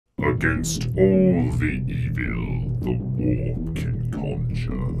Against all the evil the warp can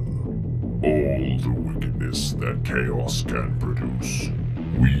conjure, all the wickedness that chaos can produce,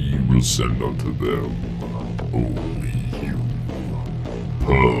 we will send unto them only you.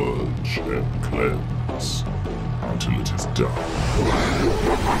 Purge and cleanse until it is done.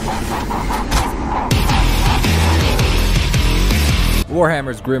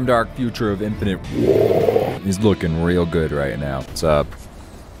 Warhammer's grimdark future of infinite war is looking real good right now. What's up?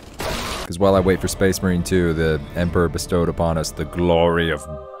 Because while I wait for Space Marine 2, the Emperor bestowed upon us the glory of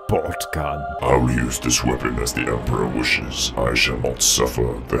Boltgun. I will use this weapon as the Emperor wishes. I shall not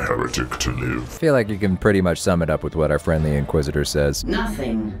suffer the heretic to live. I feel like you can pretty much sum it up with what our friendly Inquisitor says.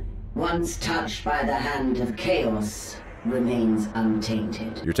 Nothing, once touched by the hand of chaos, remains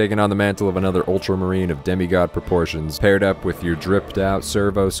untainted. You're taking on the mantle of another Ultramarine of demigod proportions. Paired up with your dripped out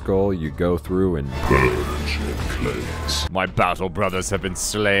servo skull, you go through and purge and cleanse. My battle brothers have been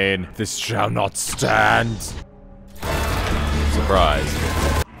slain. This shall not stand. Surprise.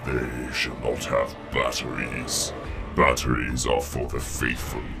 They shall not have batteries. Batteries are for the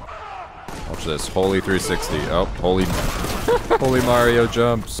faithful. Watch this. Holy 360. Oh, holy... holy Mario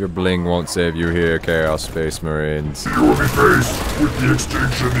jumps. Your bling won't save you here, Chaos Space Marines. You will be faced with the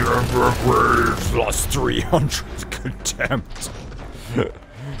extinction the Emperor craves. Plus 300 contempt.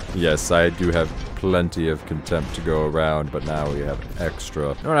 Yes, I do have plenty of contempt to go around, but now we have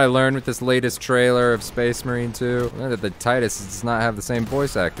extra. You know what I learned with this latest trailer of Space Marine 2? I learned that the Titus does not have the same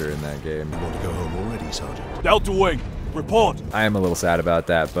voice actor in that game. You want to go home already, Sergeant? Delta Wing, report. I am a little sad about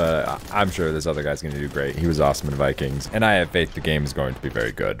that, but I'm sure this other guy's going to do great. He was awesome in Vikings, and I have faith the game is going to be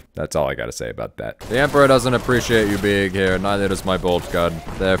very good. That's all I got to say about that. The Emperor doesn't appreciate you being here, neither does my Boltgun.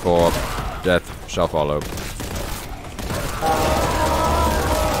 Therefore, death shall follow.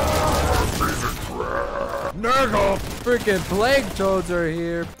 Nurgle! Freaking plague toads are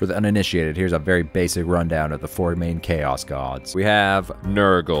here. For the uninitiated, here's a very basic rundown of the four main chaos gods. We have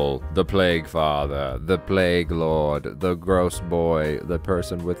Nurgle, the Plague Father, the Plague Lord, the Gross Boy, the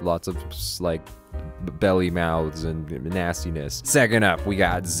person with lots of, like, belly mouths and nastiness. Second up, we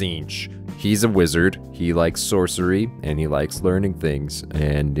got Tzeentch. He's a wizard. He likes sorcery, and he likes learning things,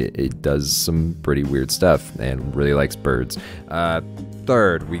 and it does some pretty weird stuff, and really likes birds.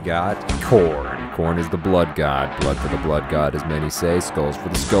 Third, we got Khorne. Khorne is the blood god. Blood for the blood god, as many say. Skulls for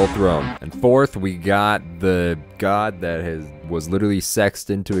the skull throne. And fourth, we got the god that was literally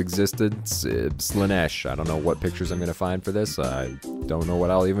sexed into existence, Slaanesh. I don't know what pictures I'm gonna find for this. I don't know what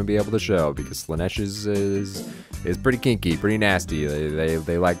I'll even be able to show, because Slaanesh is pretty kinky, pretty nasty.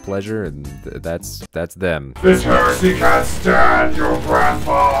 They like pleasure, and that's them. This heresy can't stand. Your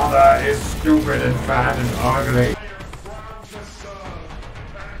grandfather is stupid and fat and ugly.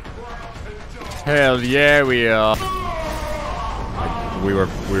 Hell yeah, we are. We were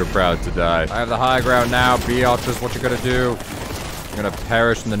proud to die. I have the high ground now. Be Ultras, what you gonna do? You're gonna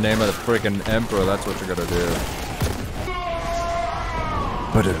perish in the name of the freaking Emperor. That's what you're gonna do.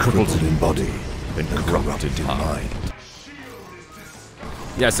 Better crippled in body than corrupted in mind.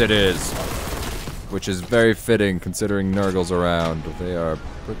 Yes, it is. Which is very fitting, considering Nurgle's around. They are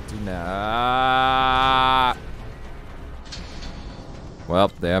pretty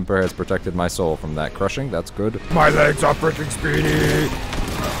Well, the Emperor has protected my soul from that crushing. That's good. My legs are freaking speedy.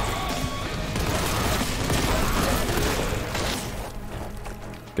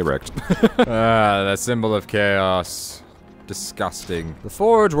 Get wrecked. The symbol of chaos. Disgusting. The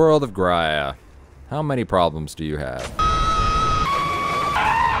Forge World of Graia. How many problems do you have?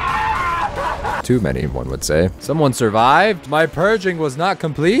 Too many, one would say. Someone survived? My purging was not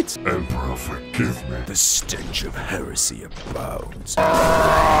complete? Emperor, forgive me. The stench of heresy abounds.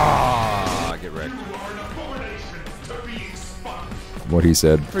 Get wrecked. What he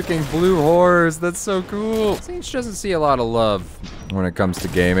said. Freaking blue horrors, that's so cool. Tzeentch doesn't see a lot of love when it comes to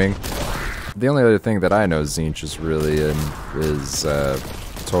gaming. The only other thing that I know Tzeentch is really in is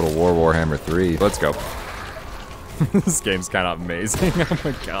Total War Warhammer 3. Let's go. This game's kind of amazing. Oh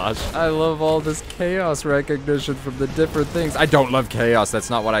my gosh. I love all this chaos recognition from the different things. I don't love chaos. That's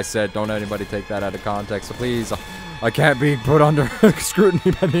not what I said. Don't anybody take that out of context, please. I can't be put under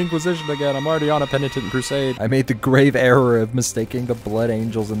scrutiny by the Inquisition again. I'm already on a penitent crusade. I made the grave error of mistaking the Blood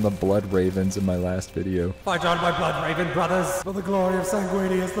Angels and the Blood Ravens in my last video. Fight on, my Blood Raven brothers! For the glory of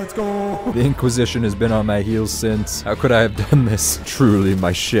Sanguinius, let's go! The Inquisition has been on my heels since. How could I have done this? Truly,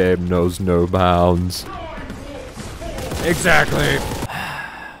 my shame knows no bounds. Exactly.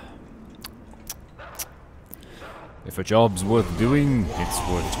 If a job's worth doing, it's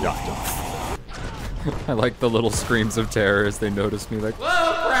worth dying. I like the little screams of terror as they notice me like,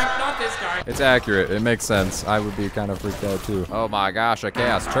 whoa, crap, not this guy. It's accurate. It makes sense. I would be kind of freaked out too. Oh my gosh, a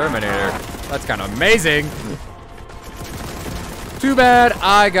Chaos Terminator. That's kind of amazing. Too bad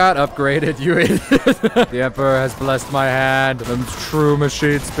I got upgraded, you idiot. The Emperor has blessed my hand. The true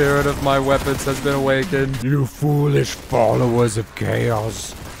machine spirit of my weapons has been awakened. You foolish followers of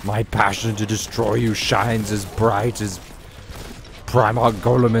chaos. My passion to destroy you shines as bright as Primarch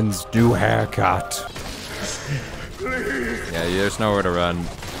Goleman's new haircut. Yeah, there's nowhere to run.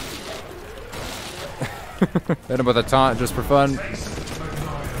 Hit him with a taunt just for fun.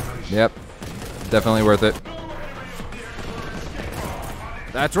 Yep. Definitely worth it.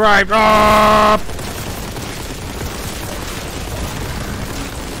 That's right. Oh!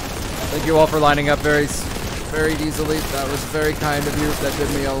 Thank you all for lining up very easily. That was very kind of you. That did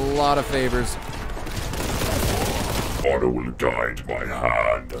me a lot of favors. Honor will guide my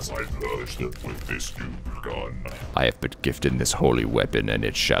hand as I purge them with this new gun. I have been gifted this holy weapon, and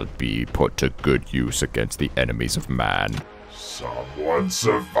it shall be put to good use against the enemies of man. Someone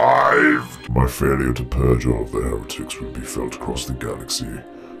survived! My failure to purge all of the heretics would be felt across the galaxy.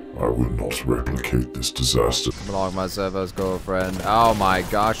 I will not replicate this disaster. Belong myself as girlfriend. Oh my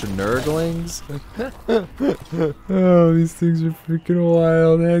gosh, nurglings? Oh, these things are freaking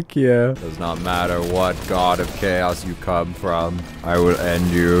wild. Heck yeah. Does not matter what god of chaos you come from. I will end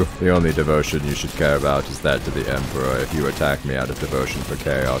you. The only devotion you should care about is that to the Emperor. If you attack me out of devotion for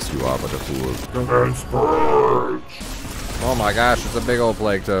chaos, you are but a fool. Commence purge! Oh my gosh, it's a big old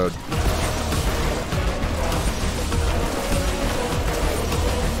plague toad.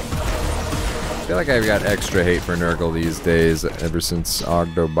 I feel like I've got extra hate for Nurgle these days, ever since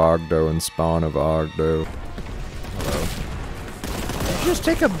Ogdo Bogdo and Spawn of Ogdo. Hello. Did you just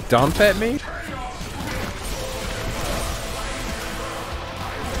take a dump at me?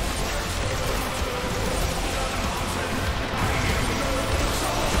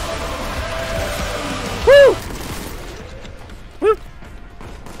 Woo! Woo!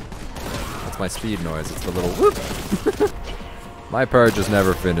 That's my speed noise, it's the little whoop. My purge is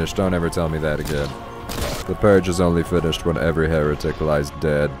never finished, don't ever tell me that again. The purge is only finished when every heretic lies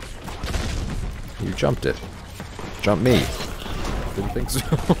dead. You jumped it. Jump me. Didn't think so.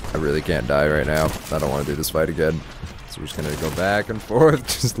 I really can't die right now. I don't want to do this fight again. So we're just gonna go back and forth,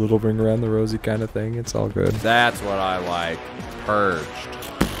 just a little ring around the rosy kind of thing. It's all good. That's what I like. Purged.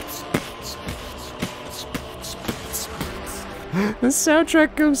 The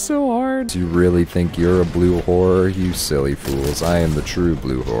soundtrack goes so hard. Do you really think you're a blue horror? You silly fools. I am the true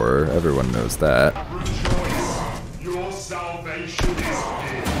blue horror. Everyone knows that. Your salvation is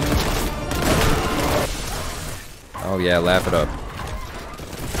here. Oh yeah, laugh it up.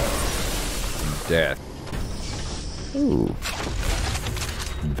 Death. Ooh.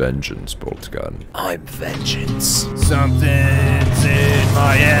 Vengeance, Boltgun. I'm vengeance. Something's in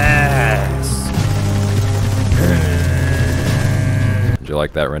my ass. Did you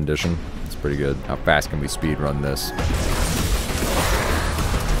like that rendition? It's pretty good. How fast can we speedrun this?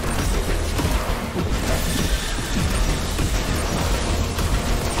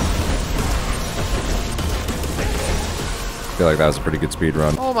 I feel like that was a pretty good speed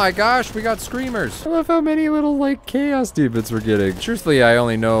run. Oh my gosh, we got screamers. I love how many little like chaos demons we're getting. Truthfully, I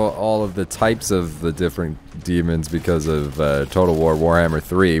only know all of the types of the different demons because of Total War Warhammer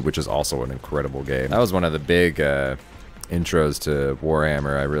 3, which is also an incredible game. That was one of the big intros to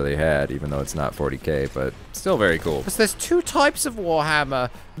Warhammer I really had, even though it's not 40k, but still very cool. There's two types of Warhammer.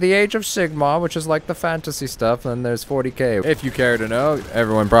 The Age of Sigmar, which is like the fantasy stuff, and there's 40k. If you care to know,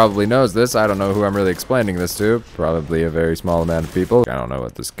 everyone probably knows this. I don't know who I'm really explaining this to. Probably a very small amount of people. I don't know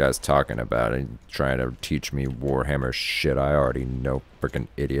what this guy's talking about. He's trying to teach me Warhammer shit I already know. Freaking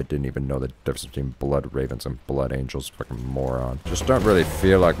idiot. Didn't even know the difference between blood ravens and blood angels. Freaking moron. Just don't really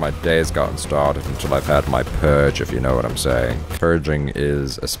feel like my day's gotten started until I've had my purge, if you know what I'm saying. Purging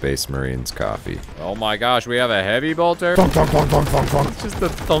is a Space Marine's coffee. Oh my gosh, we have a heavy bolter? Thunk, thunk, thunk, thunk, thunk, thunk. It's just a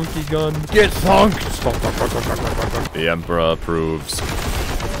thunky gun. Get thunked! Thunk, thunk, thunk, thunk, thunk, thunk, thunk. The Emperor approves.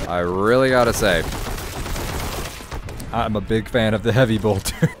 I really gotta say, I'm a big fan of the heavy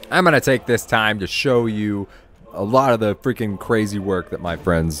bolter. I'm gonna take this time to show you a lot of the freaking crazy work that my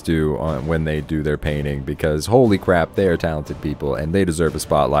friends do when they do their painting, because holy crap, they are talented people and they deserve a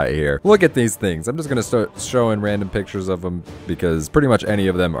spotlight here. Look at these things. I'm just gonna start showing random pictures of them because pretty much any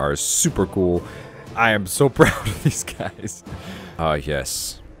of them are super cool. I am so proud of these guys. Ah,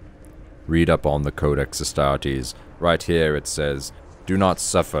 yes. Read up on the Codex Astartes. Right here it says, "Do not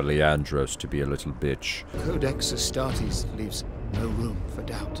suffer Leandros to be a little bitch." Codex Astartes leaves no room for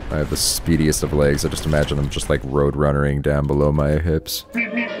doubt. I have the speediest of legs. I just imagine them just like road runnering down below my hips.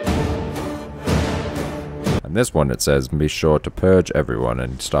 I And this one it says, be sure to purge everyone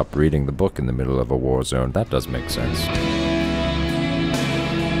and stop reading the book in the middle of a war zone. That does make sense.